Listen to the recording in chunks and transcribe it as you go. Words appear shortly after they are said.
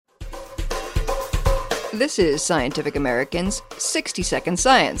This is Scientific American's 60-Second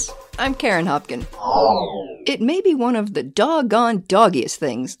Science. I'm Karen Hopkin. It may be one of the doggone doggiest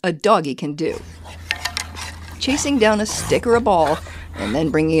things a doggy can do. Chasing down a stick or a ball, and then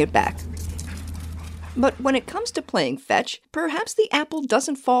bringing it back. But when it comes to playing fetch, perhaps the apple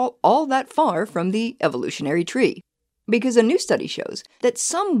doesn't fall all that far from the evolutionary tree. Because a new study shows that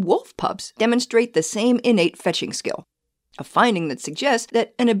some wolf pups demonstrate the same innate fetching skill. A finding that suggests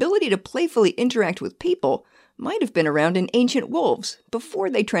that an ability to playfully interact with people might have been around in ancient wolves before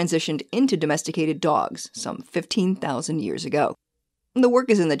they transitioned into domesticated dogs some 15,000 years ago. The work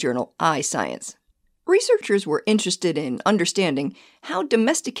is in the journal iScience. Researchers were interested in understanding how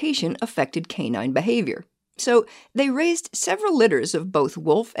domestication affected canine behavior. So they raised several litters of both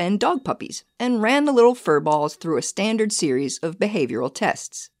wolf and dog puppies and ran the little furballs through a standard series of behavioral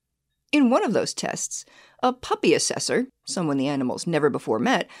tests. In one of those tests, a puppy assessor, someone the animals never before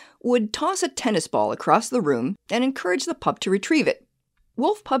met, would toss a tennis ball across the room and encourage the pup to retrieve it.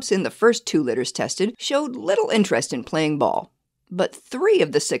 Wolf pups in the first 2 litters tested showed little interest in playing ball, but 3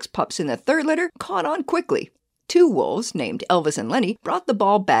 of the 6 pups in the third litter caught on quickly. 2 wolves, named Elvis and Lenny, brought the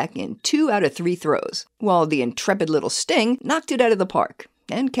ball back in 2 out of 3 throws, while the intrepid little Sting knocked it out of the park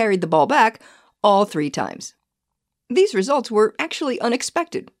and carried the ball back all 3 times. These results were actually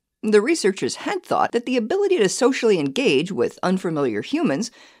unexpected. The researchers had thought that the ability to socially engage with unfamiliar humans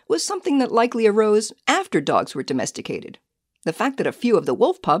was something that likely arose after dogs were domesticated. The fact that a few of the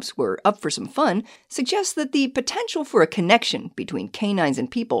wolf pups were up for some fun suggests that the potential for a connection between canines and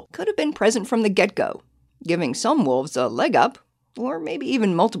people could have been present from the get-go, giving some wolves a leg up, or maybe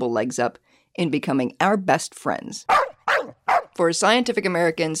even multiple legs up, in becoming our best friends. For Scientific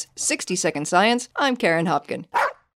American's 60-Second Science, I'm Karen Hopkin.